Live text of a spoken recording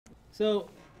So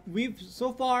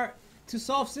so far to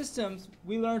solve systems,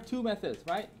 we learned two methods,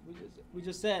 right? We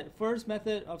just said first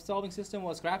method of solving system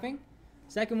was graphing.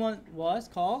 Second one was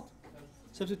called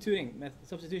substitution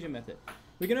method.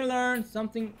 We're gonna learn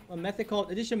a method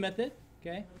called addition method.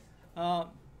 Okay.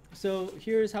 So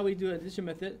here's how we do addition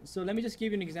method. So let me just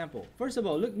give you an example. First of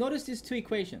all, notice these two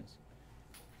equations.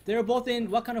 They're both in,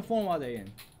 what kind of form are they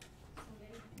in?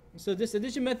 So this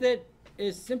addition method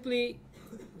is simply,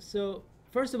 so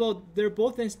first of all, they're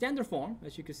both in standard form,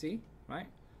 as you can see, right?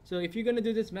 So if you're going to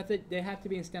do this method, they have to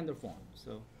be in standard form.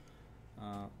 So,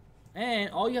 and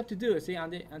all you have to do is, see, on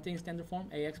the standard form,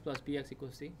 ax plus bx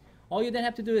equals c. All you then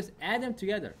have to do is add them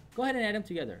together. Go ahead and add them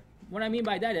together. What I mean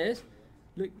by that is,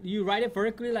 look, you write it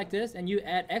vertically like this, and you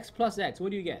add x plus x.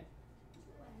 What do you get?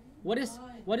 What is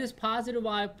positive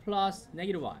y plus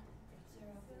negative y?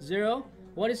 0.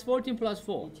 What is 14 plus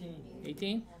 4?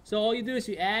 18. So all you do is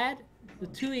you add the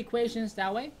two equations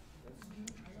that way.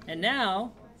 And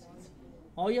now,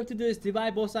 all you have to do is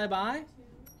divide both sides by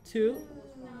 2.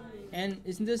 And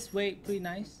isn't this way pretty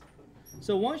nice?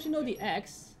 So once you know the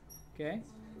x, okay,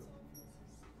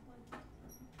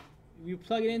 you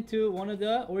plug it into one of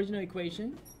the original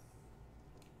equations.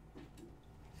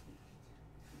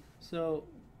 So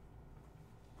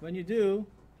when you do,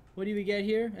 what do we get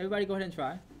here? Everybody go ahead and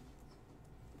try.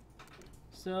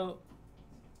 So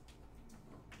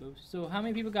how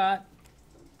many people got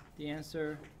the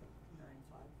answer?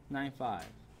 9.5.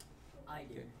 I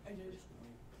did. Okay.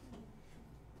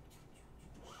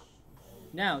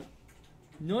 Now,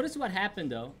 notice what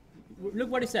happened though. Look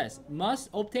what it says. Must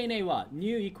obtain a what?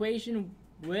 New equation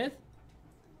with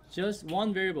just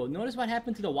one variable. Notice what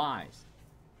happened to the y's.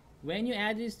 When you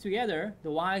add these together,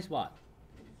 the y's what?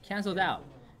 Canceled out.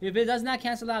 If it does not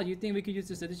cancel out, you think we could use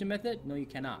this addition method? No, you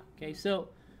cannot. Okay, so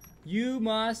you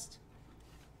must.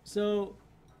 So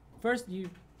first you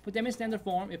put them in standard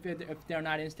form if they're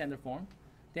not in standard form.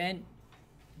 Then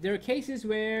there are cases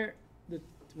where the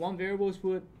one variables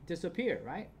would disappear,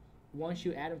 right? Once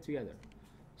you add them together.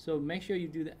 So make sure you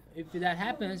do that. If that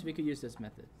happens, we could use this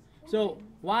method. So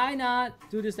why not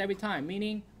do this every time?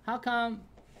 Meaning, how come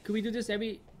could we do this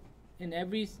in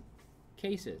every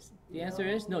cases? The answer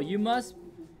is no. You must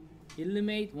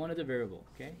eliminate one of the variable.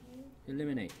 Okay,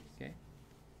 eliminate. Okay.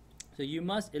 So you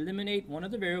must eliminate one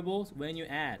of the variables when you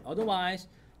add. Otherwise,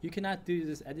 you cannot do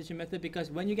this addition method because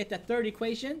when you get that third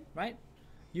equation, right,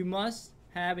 you must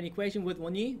have an equation with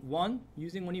only one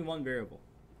variable,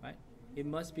 right? It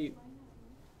must be.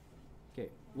 Okay,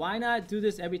 why not do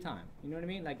this every time? You know what I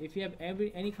mean? Like if you have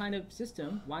any kind of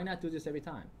system, why not do this every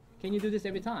time? Can you do this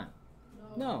every time?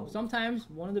 No. Sometimes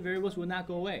one of the variables will not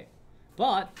go away.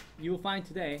 But you will find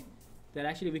today that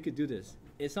actually we could do this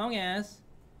as long as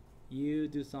you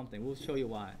do something. We'll show you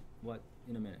what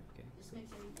in a minute. Okay. This makes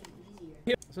everything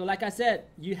easier. So like I said,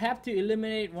 you have to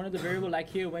eliminate one of the variable like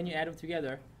here when you add them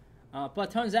together. But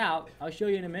turns out, I'll show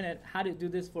you in a minute how to do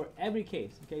this for every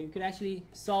case. Okay, you could actually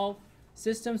solve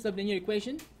systems of linear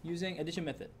equation using addition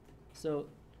method. So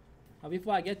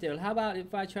before I get there, how about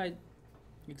if I try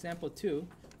example 2?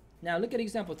 Now look at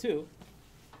example 2.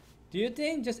 Do you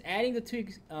think just adding the two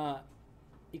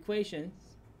equations,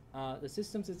 the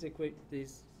systems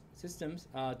these systems,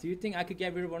 do you think I could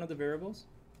get rid of one of the variables?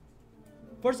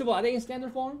 First of all, are they in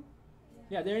standard form?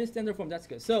 Yeah, they're in standard form. That's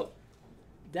good. So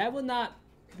that would not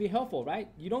be helpful, right?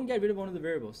 You don't get rid of one of the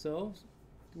variables. So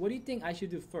what do you think I should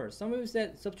do first? Some of you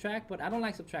said subtract, but I don't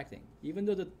like subtracting. Even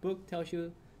though the book tells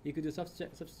you you could do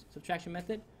subtraction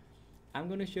method, I'm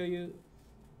going to show you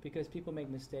because people make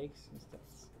mistakes and stuff.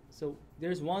 So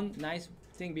there's one nice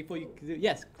thing before you do.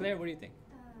 Yes, Claire, what do you think?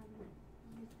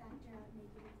 You factor out -1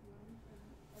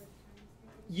 or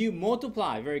times You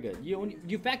multiply. Very good.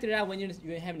 You factor it out when you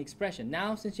have an expression.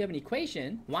 Now, since you have an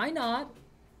equation, why not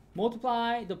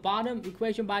multiply the bottom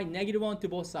equation by -1 to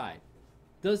both sides?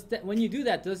 When you do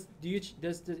that, does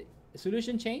the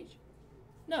solution change?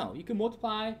 No. You can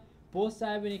multiply both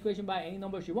sides of an equation by any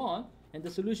numbers you want, and the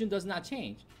solution does not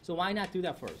change. So why not do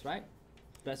that first, right?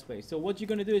 Best way. So what you're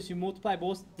going to do is you multiply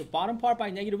both the bottom part by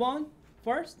 -1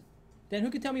 first. Then who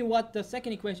can tell me what the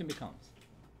second equation becomes?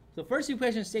 So first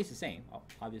equation stays the same,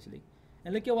 obviously.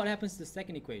 And look at what happens to the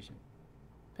second equation.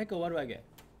 Pekka, what do I get?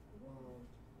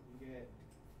 You get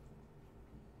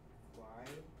y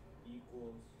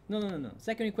equals... No.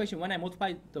 Second equation, when I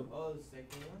multiply the... Oh, the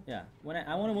second one? Yeah. When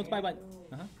I want to multiply by...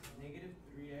 Negative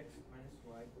 3x minus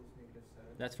y equals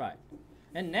 -7. That's right.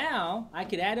 And now I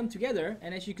could add them together,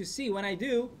 and as you can see, when I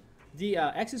do, the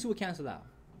x's will cancel out.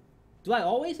 Do I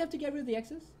always have to get rid of the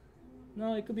x's?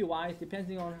 No, it could be y's,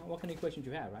 depending on what kind of equations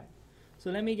you have, right?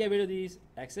 So let me get rid of these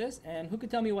x's, and who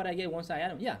could tell me what I get once I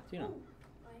add them? Yeah, you know.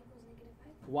 y equals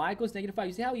 -5. y equals negative 5.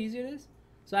 You see how easy it is?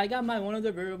 So I got my one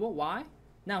other variable, y.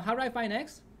 Now, how do I find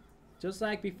x? Just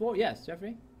like before. Yes,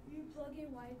 Jeffrey? You plug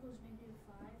in y equals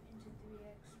 -5 into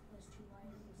 3x plus 2y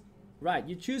equals 2. Right.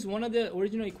 You choose one of the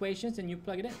original equations and you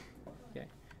plug it in. Okay.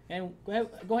 And go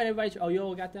ahead, everybody. Oh, you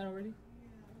all got that already?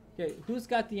 Okay. Who's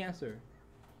got the answer?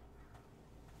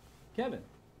 Kevin.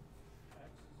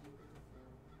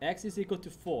 X is equal to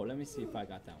 4. Let me see if I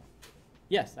got that one.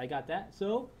 Yes, I got that.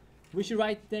 So we should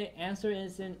write the answer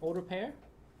as in order pair,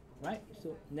 right?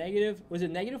 So negative, was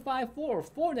it -5, 4, or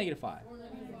 4, -5?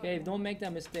 Okay, don't make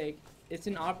that mistake. It's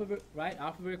in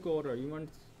alphabetical order. You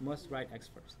must write X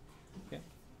first. Okay.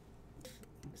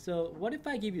 So what if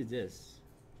I give you this?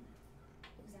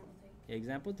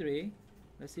 Example 3.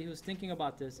 Let's see who's thinking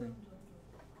about this. And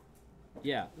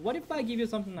yeah, what if I give you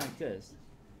something like this?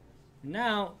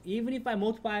 Now, even if I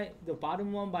multiply the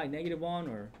bottom one by -1,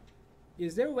 or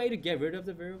is there a way to get rid of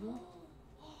the variable?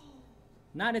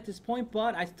 Not at this point,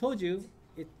 but I told you,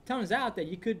 it turns out that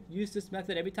you could use this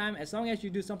method every time as long as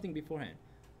you do something beforehand.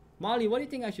 Molly, what do you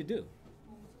think I should do?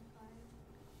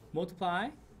 Multiply?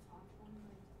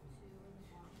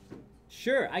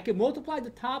 Sure, I could multiply the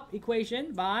top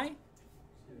equation by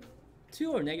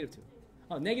 2 or -2.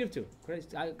 Oh, -2,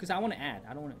 because I want to add.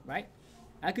 I don't want to, right?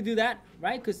 I could do that,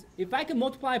 right? Because if I can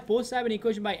multiply both sides of an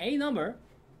equation by any number,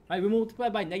 right? We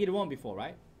multiplied by -1 before,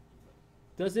 right?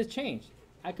 Does this change?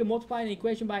 I can multiply an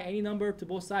equation by any number to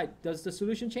both sides. Does the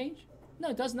solution change? No,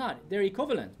 it does not. They're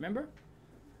equivalent, remember?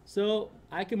 So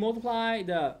I can multiply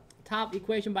the top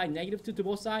equation by -2 to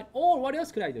both sides. Or what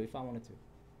else could I do if I wanted to?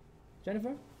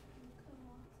 Jennifer?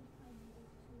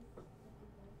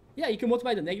 Yeah, you can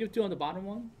multiply the -2 on the bottom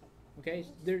one. Okay,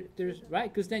 there's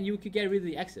right, because then you could get rid of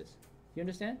the x's. You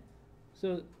understand?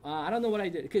 So I don't know what I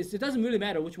did, because it doesn't really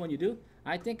matter which one you do.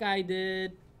 I think I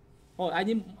did. Oh,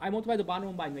 I multiplied the bottom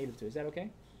one by -2. Is that okay?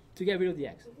 To get rid of the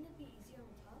x. Wouldn't it be easier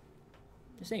on top?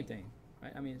 The same thing,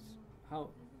 right? I mean,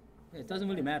 it doesn't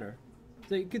really matter.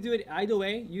 So you could do it either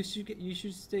way. You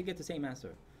should still get the same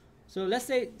answer. So let's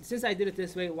say, since I did it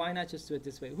this way, why not just do it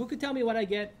this way? Who could tell me what I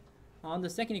get on the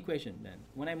second equation then?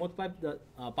 When I multiply the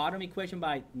bottom equation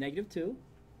by -2,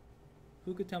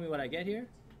 who could tell me what I get here?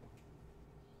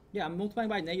 Yeah, I'm multiplying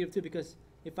by -2 because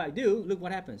if I do, look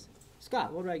what happens.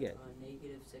 Scott, what do I get?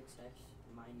 Negative 6x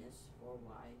minus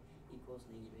 4y equals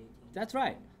 -18. That's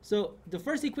right. So the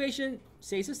first equation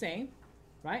stays the same,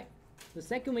 right? The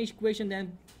second equation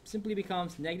then simply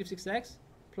becomes -6x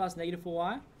plus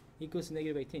 -4y equals to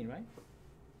 -18, right?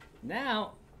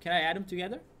 Now, can I add them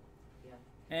together? Yeah.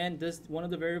 And does one of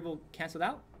the variable cancel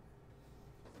out?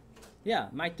 Yeah,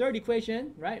 my third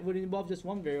equation, right, would involve just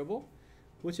one variable,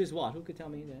 which is what? Who could tell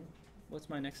me then? What's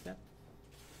my next step?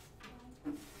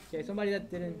 Okay, somebody that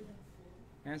didn't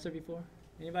answer before?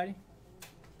 Anybody?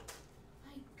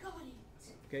 I got it.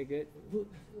 Okay, good. Who?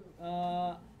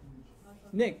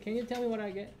 Nick, can you tell me what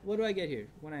I get? What do I get here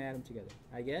when I add them together?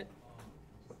 I get?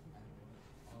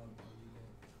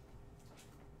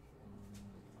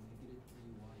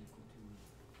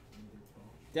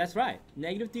 That's right.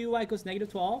 -3y equals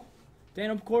 -12. Then,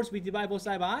 of course, we divide both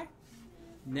sides by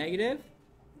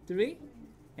 -3.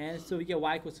 And so we get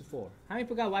y equals to 4. How many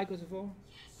forgot y equals to 4?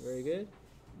 Very good.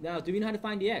 Now, do we know how to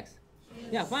find the x?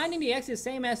 Yes. Yeah, finding the x is the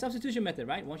same as substitution method,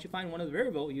 right? Once you find one of the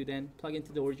variable, you then plug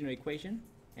into the original equation,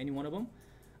 any one of them.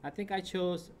 I think I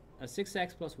chose a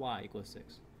 6x plus y equals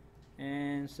 6.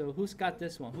 And so who's got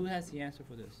this one? Who has the answer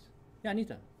for this? Yeah,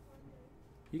 Anita.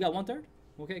 You got 1/3?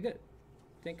 Okay, good.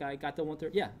 I think I got the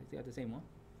 1/3. Yeah, I got the same one.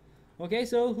 Okay,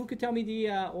 so who could tell me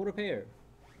the order pair?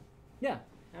 Yeah,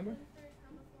 Amber?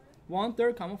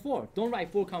 1/3, 4. Don't write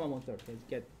 4, 1/3. Let's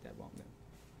get that wrong then.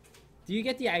 Do you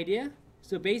get the idea?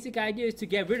 So basic idea is to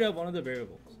get rid of one of the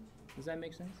variables. Does that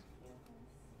make sense? Yeah.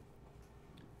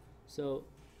 So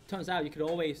turns out you could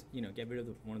always, get rid of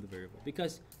one of the variables.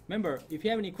 Because remember, if you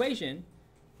have an equation,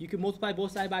 you can multiply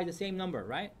both sides by the same number,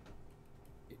 right?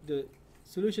 The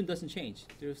solution doesn't change.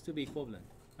 They'll still be equivalent,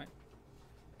 right?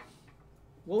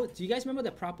 Well, do you guys remember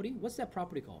that property? What's that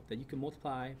property called? That you can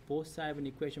multiply both sides of an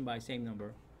equation by the same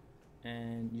number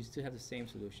and you still have the same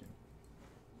solution.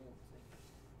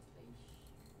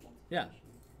 Yeah.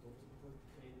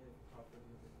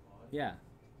 Yeah.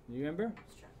 Do you remember? I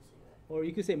was trying to say that. Or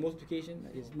you could say multiplication.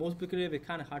 It's multiplicative. It's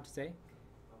kind of hard to say.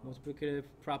 Multiplicative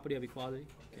property of equality.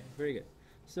 Okay, very good.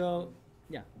 So,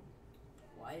 yeah.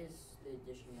 Why is the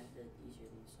addition method easier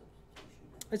than the substitution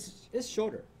method? It's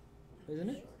shorter, isn't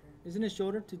it? Shorter? Isn't it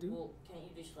shorter to do? Well, can't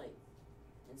you just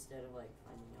instead of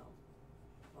finding out,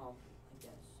 well, I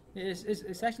guess.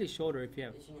 It's actually shorter if you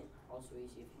have. Isn't it also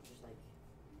easy if you just